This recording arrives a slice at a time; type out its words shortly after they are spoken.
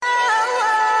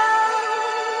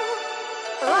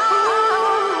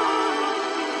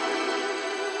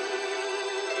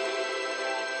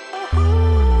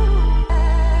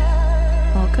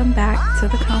welcome back to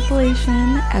the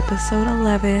compilation, episode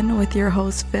 11, with your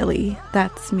host, Philly.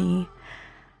 That's me.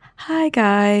 Hi,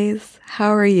 guys.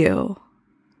 How are you?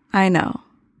 I know.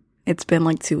 It's been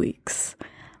like 2 weeks.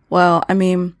 Well, I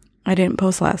didn't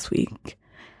post last week.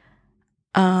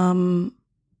 So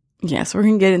we're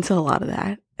going to get into a lot of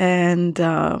that. And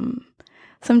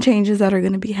some changes that are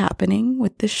going to be happening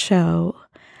with the show.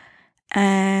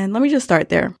 And let me just start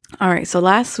there. All right, so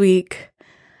last week,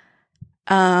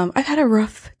 I've had a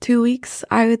rough 2 weeks,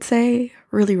 I would say.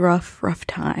 Really rough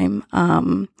time.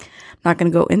 Not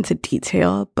going to go into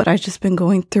detail, but I've just been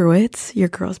going through it. Your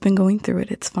girl's been going through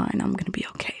it. It's fine. I'm going to be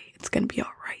okay. It's going to be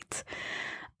all right.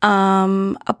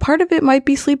 A part of it might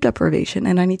be sleep deprivation,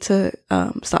 and I need to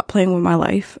stop playing with my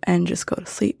life and just go to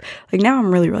sleep. Like now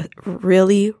I'm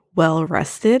really well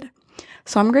rested.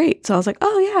 So I'm great. So I was like,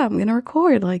 oh yeah, I'm going to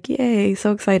record. Like, yay.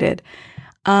 So excited.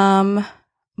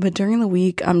 But during the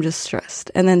week, I'm just stressed.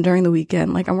 And then during the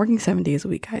weekend, like I'm working 7 days a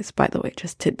week, guys, by the way,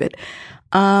 just tidbit.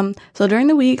 So during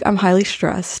the week, I'm highly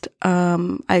stressed.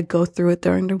 I go through it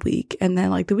during the week, and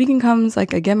then like the weekend comes,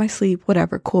 like I get my sleep,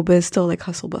 whatever, cool, but it's still like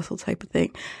hustle bustle type of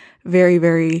thing. Very,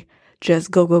 very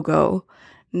just go.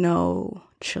 No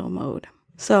chill mode.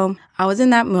 So I was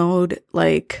in that mode,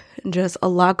 like just a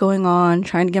lot going on,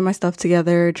 trying to get my stuff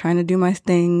together, trying to do my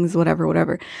things,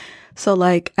 whatever. So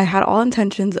like I had all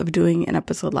intentions of doing an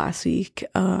episode last week.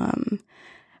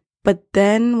 But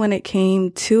then when it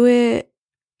came to it,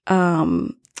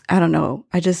 I don't know.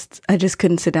 I just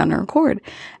couldn't sit down and record.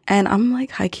 And I'm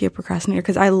like high-key a procrastinator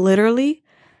because I literally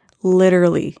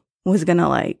was gonna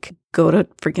like go to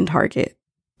freaking Target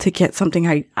to get something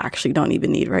I actually don't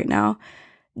even need right now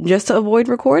just to avoid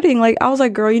recording. Like I was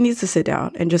like, girl, you need to sit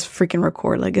down and just freaking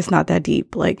record. Like it's not that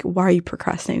deep. Like why are you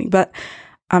procrastinating? But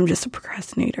I'm just a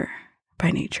procrastinator by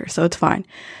nature, so it's fine.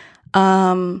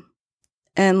 And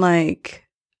like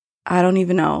I don't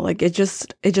even know, like it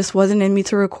just wasn't in me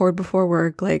to record before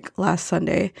work like last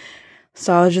Sunday.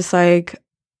 So I was just like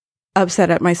upset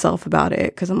at myself about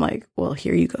it because I'm like, well,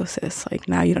 here you go, sis. Like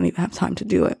now you don't even have time to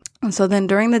do it. And so then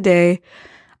during the day,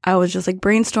 I was just like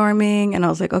brainstorming, and I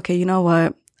was like, okay, you know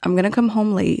what? I'm gonna come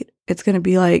home late. It's gonna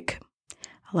be like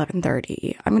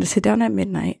 11:30. I'm gonna sit down at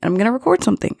midnight and I'm gonna record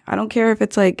something. I don't care if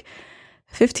it's like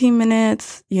 15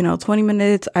 minutes, 20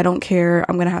 minutes. I don't care.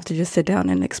 I'm going to have to just sit down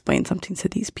and explain something to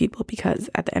these people because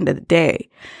at the end of the day,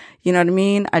 you know what I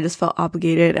mean? I just felt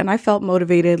obligated and I felt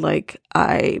motivated. Like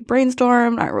I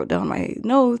brainstormed, I wrote down my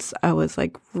notes. I was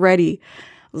like ready.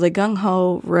 I was like gung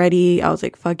ho, ready. I was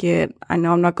like, fuck it. I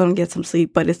know I'm not going to get some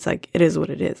sleep, but it's like, it is what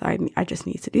it is. I just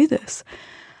need to do this.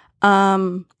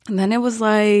 And then it was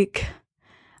like,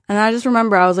 and I just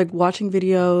remember I was like watching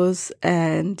videos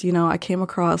and, I came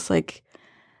across like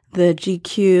the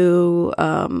GQ,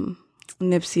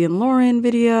 Nipsey and Lauren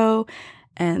video.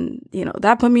 And,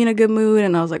 that put me in a good mood.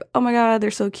 And I was like, oh my God,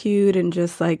 they're so cute. And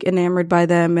just like enamored by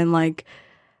them. And like,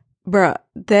 bruh,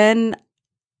 then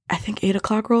I think 8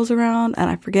 o'clock rolls around and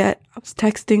I forget, I was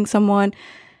texting someone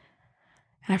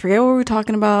and I forget what we were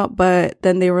talking about. But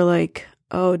then they were like,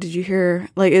 oh, did you hear?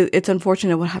 Like, it's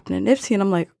unfortunate what happened to Nipsey. And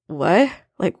I'm like, what?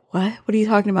 Like, what? What are you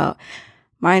talking about?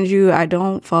 Mind you, I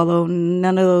don't follow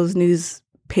none of those news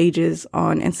pages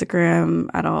on Instagram.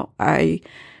 I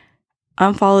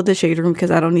unfollowed the Shade Room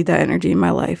because I don't need that energy in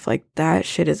my life. Like that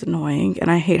shit is annoying and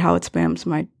I hate how it spams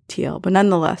my TL. But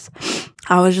nonetheless,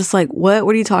 I was just like, what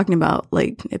are you talking about?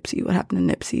 Like Nipsey, what happened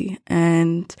to Nipsey?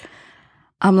 And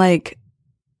I'm like,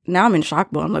 now I'm in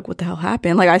shock mode. I'm like, what the hell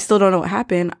happened? Like I still don't know what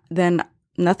happened. Then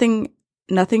nothing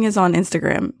is on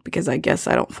Instagram because I guess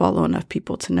I don't follow enough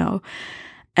people to know.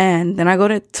 And then I go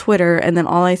to Twitter and then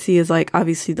all I see is like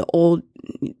obviously the old,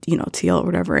 TL or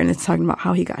whatever. And it's talking about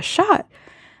how he got shot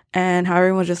and how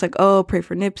everyone's just like, oh, pray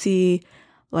for Nipsey,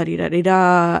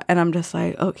 la-di-da-di-da. And I'm just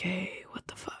like, okay, what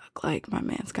the fuck? Like my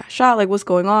man's got shot. Like what's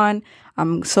going on?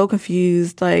 I'm so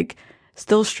confused, like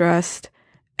still stressed.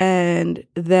 And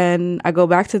then I go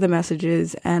back to the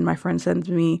messages and my friend sends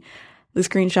me the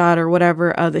screenshot or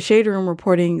whatever of the Shade Room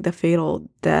reporting the fatal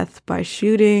death by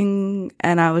shooting.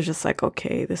 And I was just like,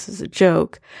 okay, this is a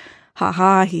joke. Ha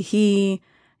ha, he he.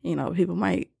 People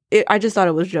might, I just thought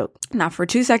it was a joke. Now, for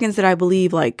 2 seconds did I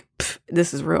believe like,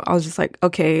 this is real. I was just like,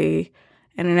 okay.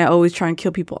 Internet always try and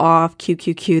kill people off.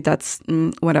 Cute. That's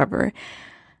whatever.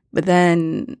 But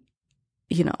then,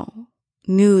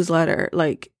 newsletter,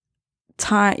 like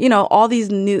time, all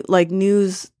these new like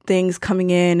news things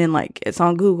coming in and like it's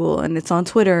on Google and it's on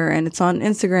Twitter and it's on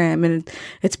Instagram and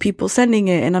it's people sending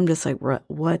it and I'm just like,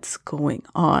 what's going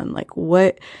on? Like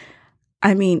what?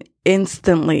 I mean,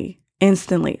 instantly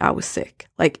I was sick,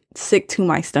 like sick to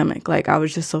my stomach. Like I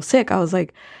was just so sick. I was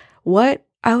like, what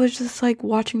I was just like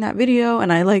watching that video,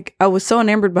 and I was so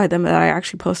enamored by them that I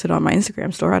actually posted on my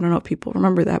Instagram story. I don't know if people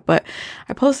remember that, but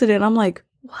I posted it and I'm like,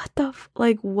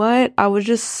 what? I was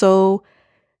just so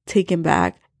taken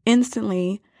back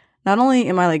instantly. Not only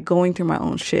am I like going through my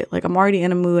own shit, like I'm already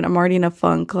in a mood, I'm already in a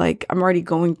funk, like I'm already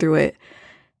going through it.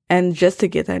 And just to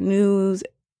get that news,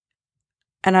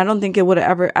 and I don't think it would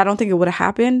have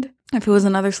happened if it was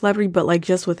another celebrity, but like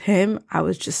just with him, I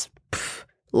was just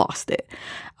lost it.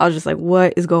 I was just like,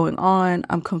 what is going on?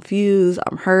 I'm confused.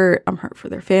 I'm hurt for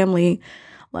their family.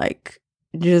 Like,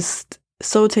 just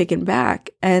so taken back.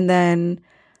 And then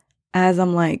as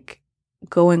I'm like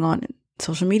going on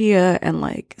social media and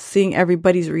like seeing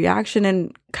everybody's reaction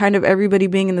and kind of everybody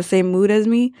being in the same mood as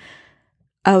me,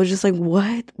 I was just like,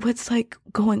 what's like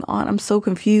going on? I'm so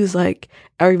confused. Like,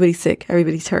 everybody's sick,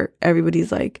 everybody's hurt,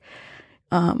 everybody's like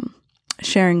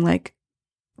sharing like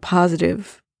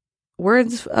positive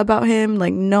words about him.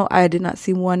 Like, no, I did not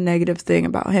see one negative thing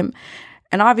about him.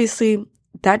 And obviously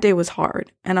that day was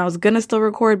hard, and I was gonna still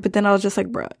record, but then I was just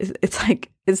like, bro,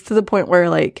 it's to the point where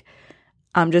like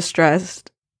I'm just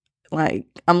stressed. Like,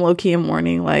 I'm low-key in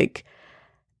mourning. Like,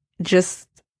 just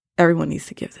everyone needs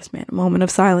to give this man a moment of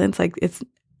silence. Like,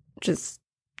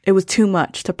 it was too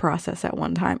much to process at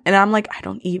one time. And I'm like, I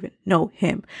don't even know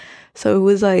him. So it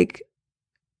was like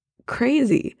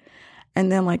crazy. And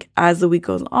then like as the week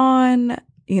goes on,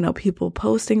 people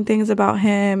posting things about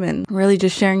him and really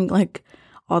just sharing like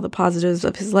all the positives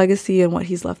of his legacy and what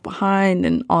he's left behind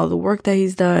and all the work that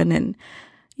he's done. And,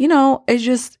 it's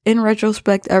just, in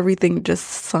retrospect, everything just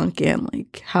sunk in,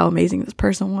 like how amazing this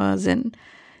person was. And,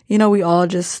 we all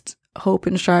just hope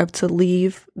and strive to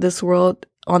leave this world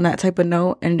on that type of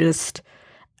note, and just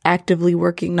actively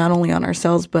working not only on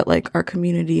ourselves, but like our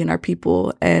community and our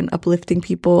people and uplifting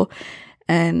people.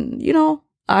 And,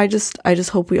 I just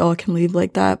hope we all can leave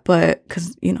like that. But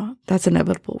cause that's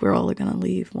inevitable. We're all going to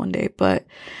leave one day, but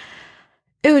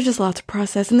it was just a lot to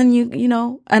process. And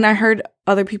then, and I heard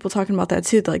other people talking about that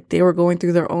too. Like, they were going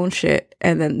through their own shit.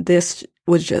 And then this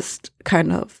was just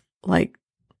kind of like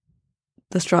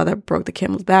the straw that broke the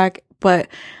camel's back. But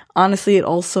honestly, it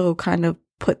also kind of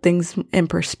put things in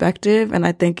perspective. And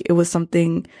I think it was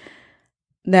something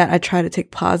that I try to take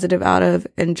positive out of,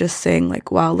 and just saying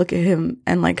like, wow, look at him,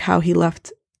 and like how he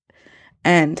left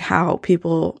and how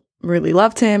people really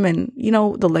loved him, and,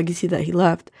 the legacy that he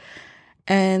left.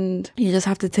 And you just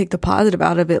have to take the positive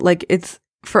out of it. Like, it's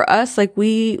for us, like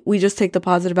we just take the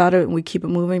positive out of it and we keep it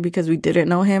moving, because we didn't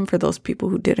know him, for those people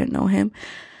who didn't know him.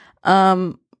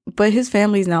 But his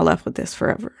family's now left with this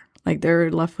forever. Like, they're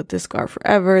left with this scar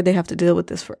forever. They have to deal with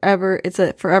this forever. It's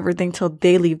a forever thing till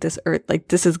they leave this earth. Like,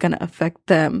 this is going to affect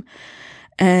them.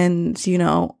 And,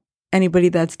 anybody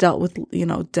that's dealt with,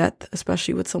 death,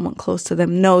 especially with someone close to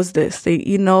them, knows this.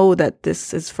 That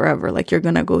this is forever. Like, you're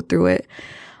going to go through it.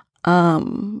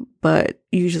 But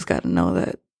you just got to know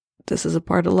that this is a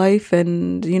part of life,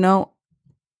 and,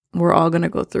 we're all going to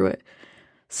go through it.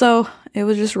 So it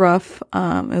was just rough.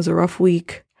 It was a rough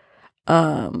week.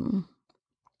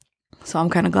 So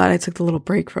I'm kind of glad I took the little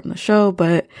break from the show,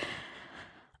 but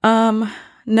now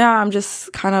I'm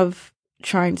just kind of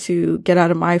trying to get out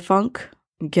of my funk,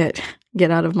 get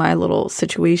out of my little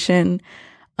situation,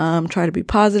 try to be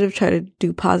positive, try to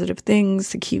do positive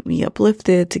things to keep me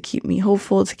uplifted, to keep me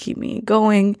hopeful, to keep me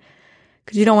going,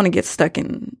 because you don't want to get stuck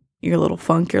in your little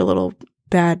funk, your little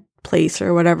bad place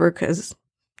or whatever, because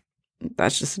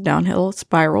that's just a downhill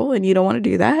spiral and you don't want to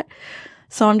do that.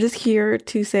 So I'm just here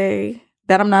to say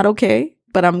that I'm not okay,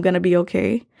 but I'm going to be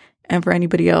okay. And for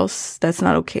anybody else that's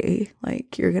not okay,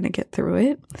 like, you're going to get through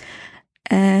it.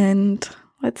 And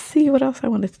let's see what else I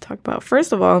wanted to talk about.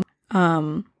 First of all,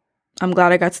 I'm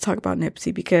glad I got to talk about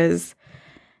Nipsey, because,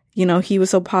 he was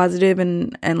so positive,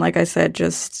 and like I said,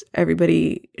 just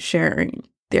everybody sharing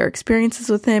their experiences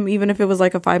with him, even if it was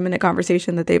like a 5-minute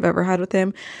conversation that they've ever had with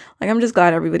him. Like, I'm just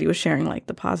glad everybody was sharing like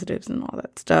the positives and all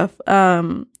that stuff.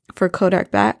 For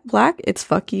Kodak Black, it's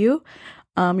fuck you.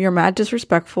 You're mad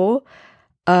disrespectful.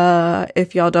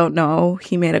 If y'all don't know,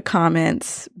 he made a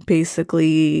comment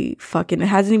basically it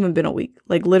hasn't even been a week.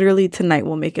 Like, literally tonight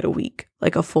will make it a week,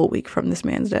 like a full week from this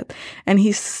man's death. And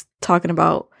he's talking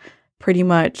about pretty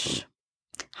much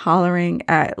hollering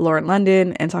at Lauren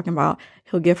London and talking about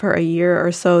he'll give her a year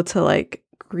or so to like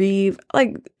grieve.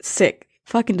 Like, sick,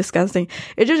 fucking disgusting.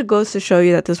 It just goes to show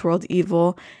you that this world's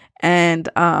evil, and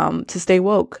to stay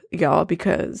woke, y'all,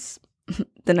 because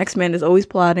the next man is always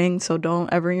plotting. So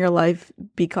don't ever in your life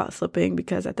be caught slipping,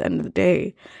 because at the end of the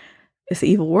day, it's the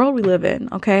evil world we live in.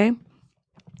 Okay.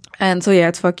 And so, yeah,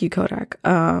 it's fuck you, Kodak.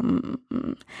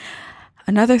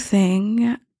 Another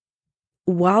thing,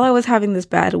 while I was having this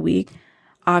bad week,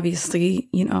 Obviously,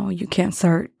 you can't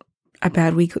start a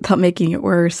bad week without making it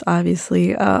worse.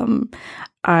 Obviously,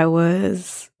 I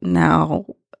was now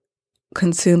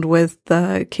consumed with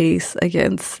the case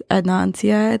against Adnan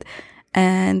Syed,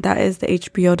 and that is the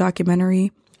HBO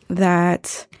documentary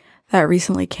that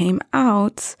recently came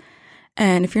out.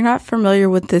 And if you're not familiar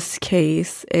with this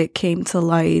case, it came to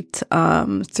light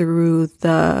through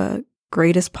the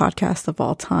greatest podcast of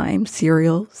all time,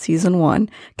 Serial Season 1.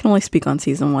 I can only speak on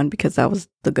Season 1 because that was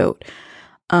the GOAT.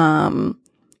 No,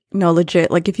 legit,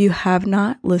 like if you have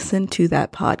not listened to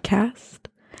that podcast,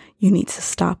 you need to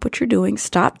stop what you're doing.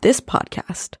 Stop this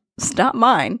podcast. Stop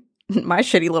mine, my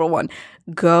shitty little one.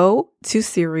 Go to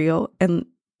Serial and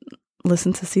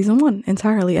listen to Season 1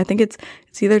 entirely. I think it's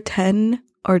either 10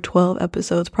 or 12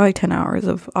 episodes, probably 10 hours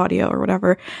of audio or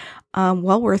whatever.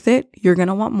 Well worth it. You're going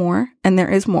to want more. And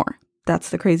there is more. That's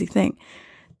the crazy thing.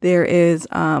 There is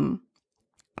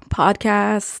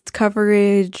podcast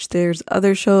coverage. There's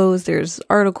other shows. There's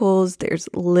articles. There's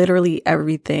literally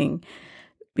everything,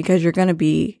 because you're going to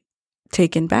be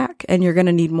taken back and you're going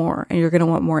to need more and you're going to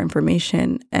want more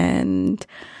information. And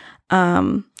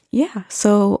yeah,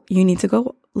 so you need to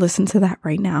go listen to that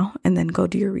right now and then go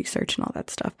do your research and all that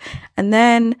stuff. And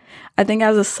then I think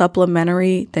as a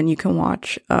supplementary, then you can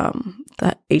watch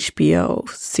the HBO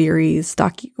series,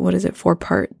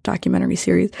 4-part documentary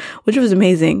series, which was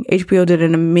amazing. HBO did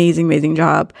an amazing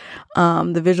job.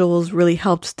 The visuals really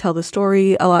helped tell the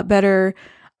story a lot better.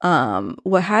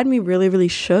 What had me really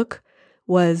shook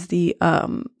was the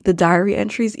diary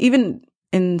entries, even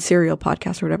in Serial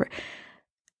podcast or whatever.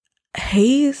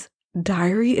 Hayes'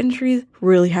 diary entries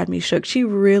really had me shook. She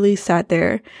really sat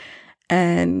there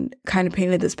and kind of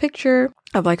painted this picture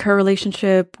of like her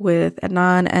relationship with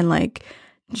Adnan and like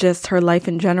just her life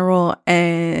in general.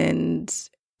 And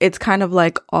it's kind of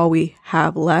like all we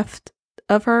have left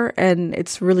of her. And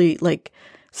it's really like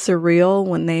surreal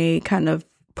when they kind of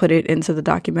put it into the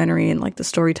documentary and like the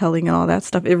storytelling and all that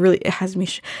stuff. It has me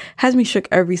shook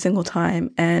every single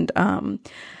time. And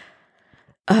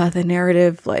the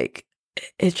narrative, like,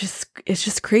 it's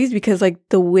just crazy because like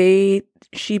the way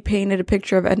she painted a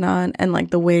picture of Adnan and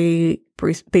like the way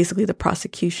basically the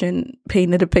prosecution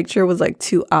painted a picture was like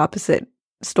two opposite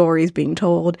stories being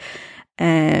told.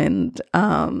 And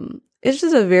it's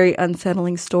just a very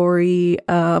unsettling story.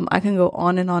 I can go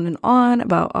on and on and on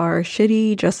about our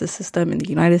shitty justice system in the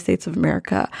United States of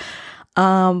America.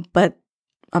 But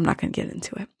I'm not going to get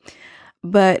into it.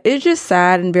 But it's just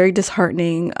sad and very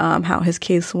disheartening how his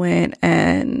case went.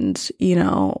 And,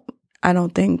 I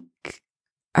don't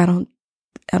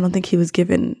think he was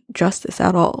given justice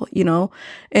at all,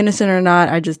 innocent or not.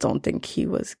 I just don't think he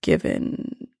was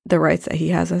given the rights that he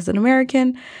has as an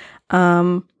American.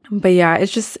 But yeah, it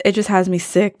just has me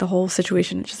sick. The whole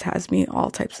situation, it just has me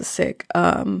all types of sick.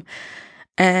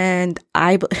 And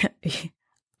I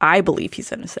believe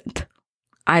he's innocent.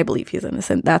 I believe he's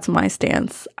innocent. That's my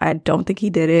stance. I don't think he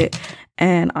did it.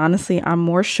 And honestly, I'm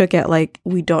more shook at like,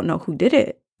 we don't know who did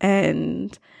it.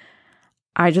 And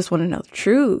I just want to know the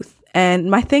truth. And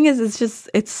my thing is,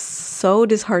 it's so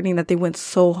disheartening that they went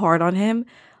so hard on him.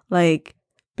 Like,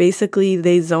 basically,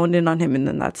 they zoned in on him and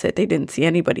then that's it. They didn't see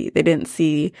anybody. They didn't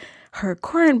see her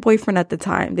current boyfriend at the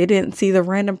time. They didn't see the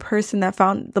random person that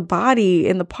found the body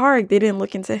in the park. They didn't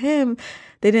look into him.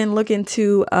 They didn't look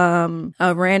into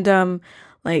a random,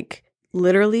 like,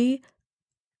 literally,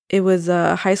 it was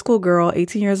a high school girl,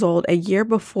 18 years old, a year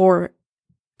before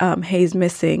Hayes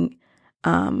missing,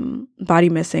 body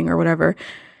missing or whatever.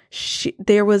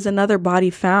 There was another body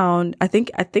found, I think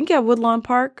at Woodlawn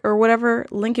Park or whatever,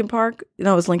 Lincoln Park.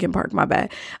 No, it was Lincoln Park, my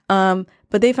bad.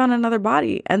 But they found another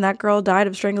body and that girl died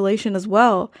of strangulation as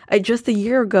well, just a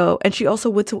year ago. And she also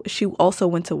went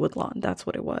to Woodlawn. That's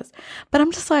what it was. But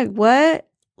I'm just like, what?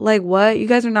 Like, what? You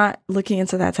guys are not looking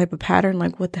into that type of pattern?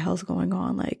 Like, what the hell's going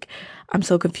on? Like, I'm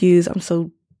so confused. I'm so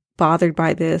bothered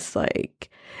by this. Like,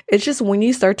 it's just when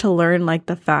you start to learn like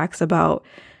the facts about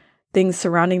things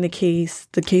surrounding the case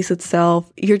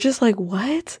itself, you're just like,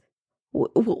 what?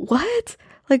 What?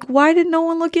 Like, why did no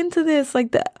one look into this?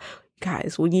 Like,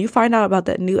 guys, when you find out about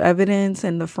that new evidence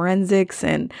and the forensics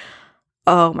and,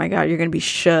 oh my God, you're going to be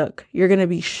shook. You're going to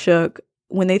be shook.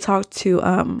 When they talked to,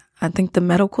 I think the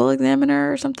medical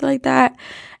examiner or something like that,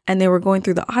 and they were going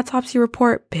through the autopsy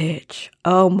report, bitch,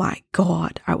 oh my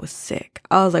God, I was sick.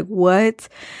 I was like, what?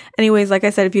 Anyways, like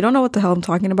I said, if you don't know what the hell I'm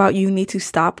talking about, you need to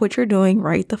stop what you're doing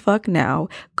right the fuck now.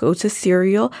 Go to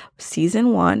Serial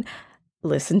Season 1,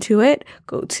 listen to it,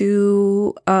 go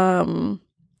to, I don't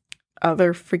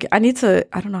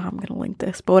know how I'm going to link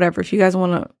this, but whatever. If you guys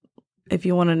want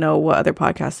to know what other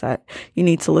podcasts that you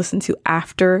need to listen to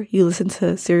after you listen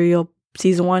to Serial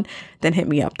season 1, then hit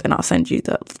me up and I'll send you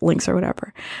the links or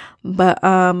whatever. But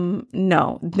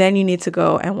no, then you need to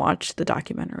go and watch the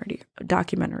documentary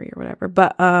or whatever.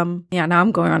 But yeah, now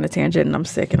I'm going on a tangent and I'm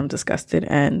sick and I'm disgusted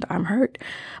and I'm hurt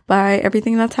by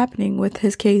everything that's happening with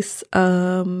his case.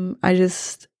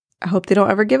 I hope they don't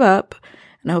ever give up,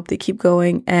 and I hope they keep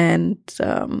going. And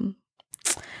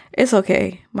it's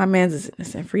okay. My man's is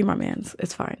innocent. Free my man's.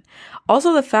 It's fine.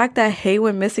 Also, the fact that Hae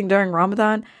went missing during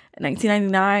Ramadan in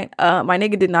 1999, my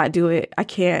nigga did not do it. I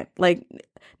can't. Like,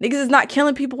 niggas is not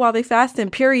killing people while they fasting.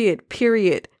 Period.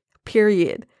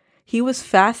 He was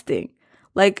fasting.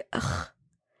 Like,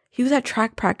 he was at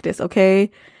track practice,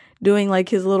 okay? Doing like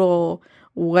his little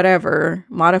whatever,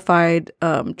 modified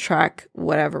track,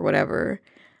 whatever.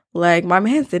 Like, my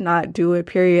man did not do it,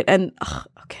 period. And,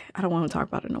 okay, I don't want to talk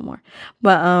about it no more.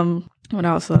 But, what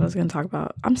else I was going to talk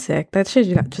about? I'm sick. That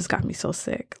shit just got me so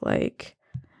sick. Like,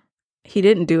 he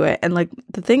didn't do it. And, like,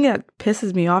 the thing that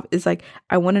pisses me off is, like,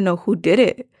 I want to know who did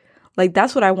it. Like,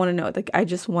 that's what I want to know. Like, I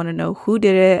just want to know who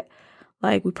did it.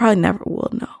 Like, we probably never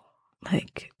will know.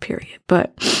 Like, period.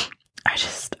 But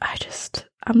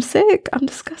I'm sick. I'm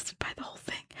disgusted by the whole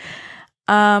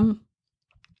thing.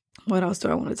 What else do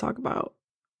I want to talk about?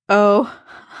 Oh,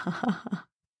 I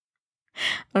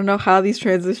don't know how these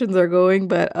transitions are going,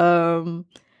 but I'm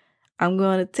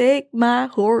gonna take my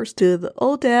horse to the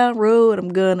old town road. I'm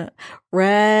gonna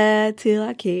ride till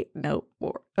I can't no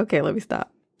more. Okay, let me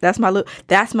stop. That's my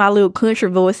little country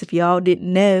voice. If y'all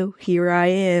didn't know, here I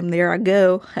am. There I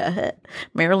go.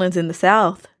 Maryland's in the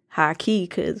South, high key,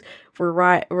 because we're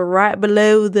right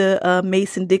below the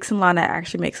Mason-Dixon line that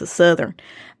actually makes us Southern.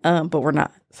 But we're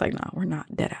not. It's like, no, we're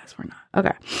not. Deadass, we're not.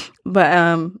 Okay.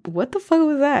 But what the fuck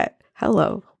was that?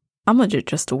 Hello. I'm legit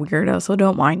just a weirdo, so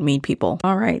don't mind me, people.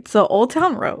 All right. So Old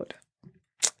Town Road.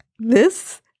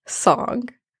 This song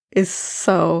is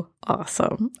so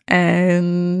awesome.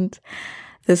 And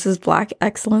this is Black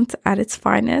excellence at its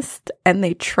finest. And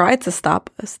they tried to stop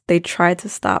us. They tried to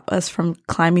stop us from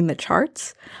climbing the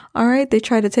charts. All right. They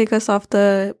tried to take us off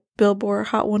the Billboard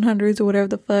Hot 100s or whatever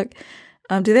the fuck.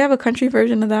 Do they have a country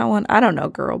version of that one? I don't know,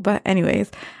 girl. But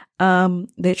anyways,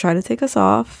 they tried to take us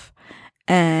off.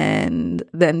 And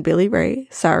then Billy Ray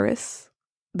Cyrus,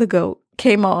 the GOAT,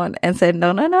 came on and said,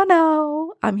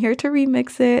 no. I'm here to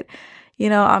remix it. You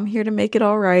know, I'm here to make it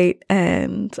all right.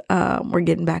 And we're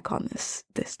getting back on this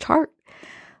chart.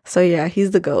 So yeah,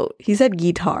 he's the GOAT. He said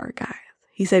guitar, guys.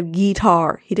 He said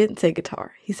guitar. He didn't say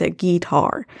guitar. He said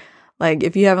guitar. Like,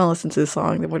 if you haven't listened to the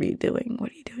song, then what are you doing?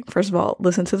 First of all,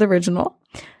 listen to the original,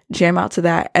 jam out to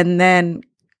that, and then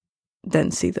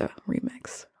see the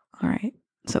remix. All right.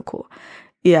 So cool.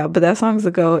 Yeah, but that song's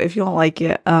a go. If you don't like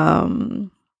it, I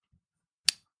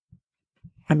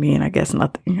mean, I guess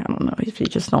nothing. I don't know. If you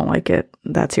just don't like it,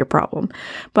 that's your problem.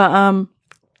 But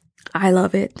I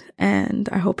love it, and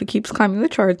I hope it keeps climbing the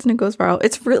charts and it goes viral.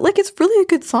 It's really a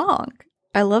good song.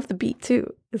 I love the beat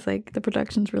too. It's like the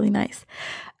production's really nice.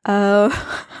 Now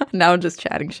I'm just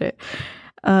chatting shit.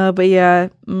 But yeah,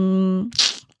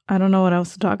 I don't know what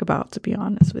else to talk about, to be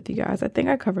honest with you guys. I think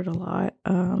I covered a lot.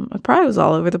 It probably was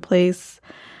all over the place.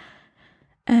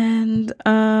 And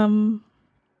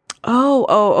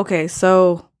okay.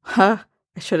 So, I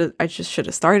just should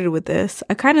have started with this.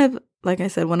 I kind of, like I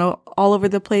said, went all over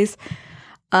the place.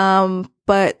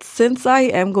 But since I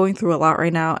am going through a lot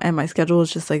right now and my schedule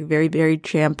is just like very, very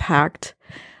jam-packed,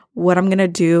 what I'm going to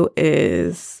do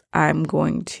is I'm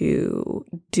going to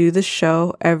do the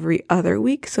show every other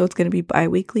week. So it's going to be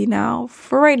bi-weekly now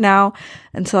for right now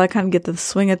until I kind of get the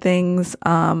swing of things.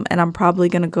 And I'm probably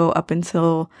going to go up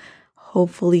until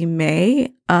hopefully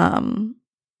May.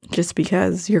 Just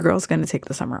because your girl's going to take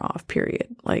the summer off,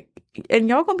 period. Like, and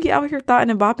y'all going to be out here thotting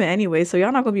and bopping anyway. So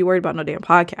y'all not going to be worried about no damn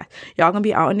podcast. Y'all going to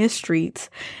be out in the streets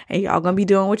and y'all going to be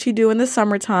doing what you do in the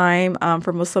summertime.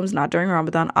 For Muslims, not during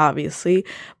Ramadan, obviously.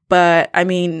 But I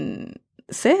mean,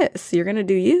 sis, you're going to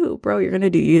do you, bro. You're going to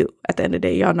do you. At the end of the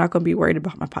day, y'all not going to be worried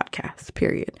about my podcast,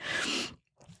 period.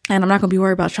 And I'm not going to be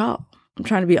worried about y'all. I'm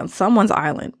trying to be on someone's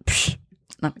island. Psh,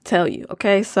 let me tell you.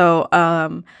 Okay. So,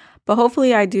 but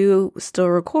hopefully I do still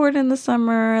record in the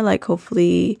summer. Like,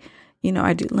 hopefully, you know,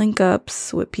 I do link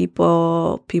ups with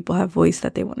people. People have voice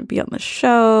that they want to be on the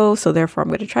show. So therefore I'm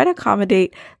going to try to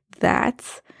accommodate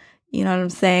that. You know what I'm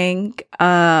saying?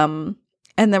 And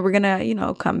then we're going to, you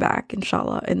know, come back,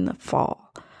 inshallah, in the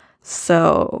fall.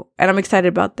 So, and I'm excited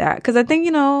about that because I think,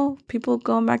 you know, people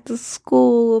going back to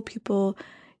school, people,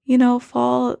 you know,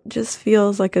 fall just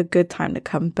feels like a good time to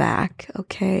come back.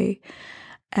 Okay.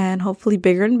 And hopefully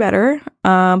bigger and better.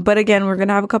 But again, we're going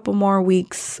to have a couple more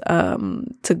weeks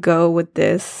to go with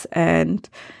this. And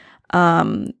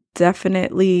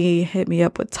definitely hit me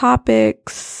up with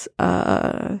topics,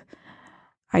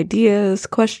 ideas,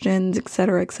 questions,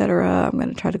 etc., etc. I'm going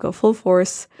to try to go full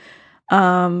force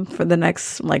for the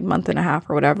next like month and a half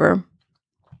or whatever.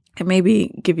 And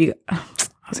maybe give you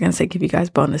guys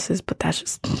bonuses, but that's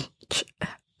just,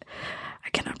 I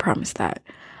cannot promise that.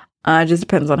 It just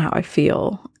depends on how I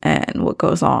feel and what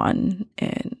goes on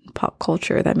in pop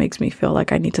culture that makes me feel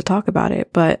like I need to talk about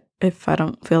it. But if I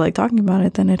don't feel like talking about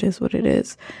it, then it is what it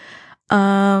is.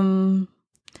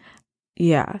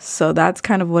 Yeah, so that's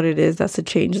kind of what it is. That's a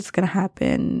change that's going to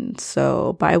happen.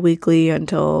 So bi-weekly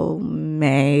until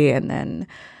May, and then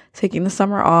taking the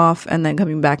summer off and then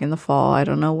coming back in the fall. I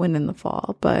don't know when in the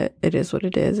fall, but it is what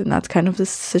it is. And that's kind of the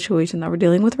situation that we're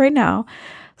dealing with right now.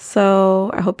 So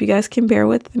I hope you guys can bear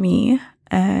with me.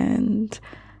 And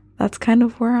that's kind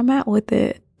of where I'm at with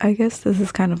it. I guess this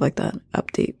is kind of like the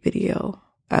update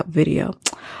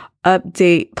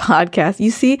update podcast.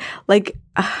 You see, like,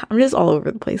 I'm just all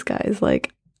over the place, guys.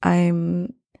 Like, I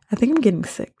think I'm getting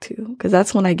sick too, because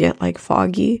that's when I get like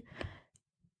foggy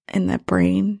in that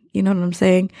brain. You know what I'm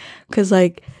saying? Because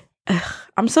like,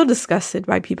 I'm so disgusted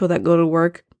by people that go to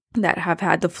work that have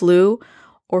had the flu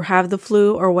or have the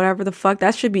flu or whatever the fuck.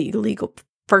 That should be illegal.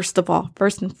 First of all,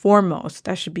 first and foremost,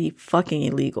 that should be fucking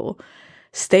illegal.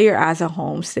 Stay your ass at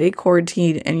home. Stay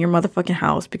quarantined in your motherfucking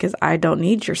house, because I don't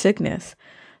need your sickness.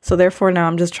 So therefore now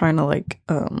I'm just trying to like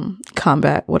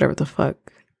combat whatever the fuck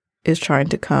is trying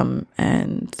to come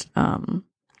and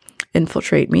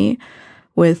infiltrate me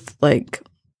with like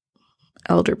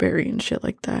elderberry and shit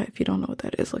like that. If you don't know what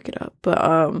that is, look it up.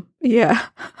 But yeah.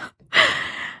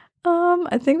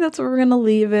 I think that's where we're gonna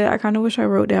leave it. I kind of wish I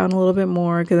wrote down a little bit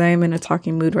more, because I am in a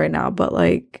talking mood right now, but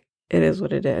like, it is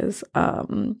what it is.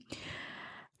 I'm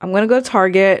gonna go to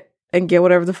Target and get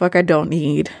whatever the fuck I don't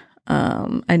need.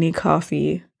 I need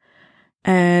coffee,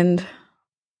 and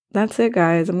that's it,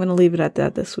 guys. I'm gonna leave it at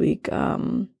that this week.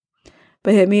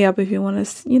 But hit me up if you want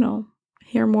to,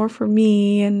 hear more from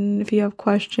me, and if you have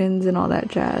questions and all that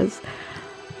jazz.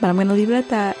 But I'm gonna leave it at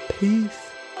that. Peace.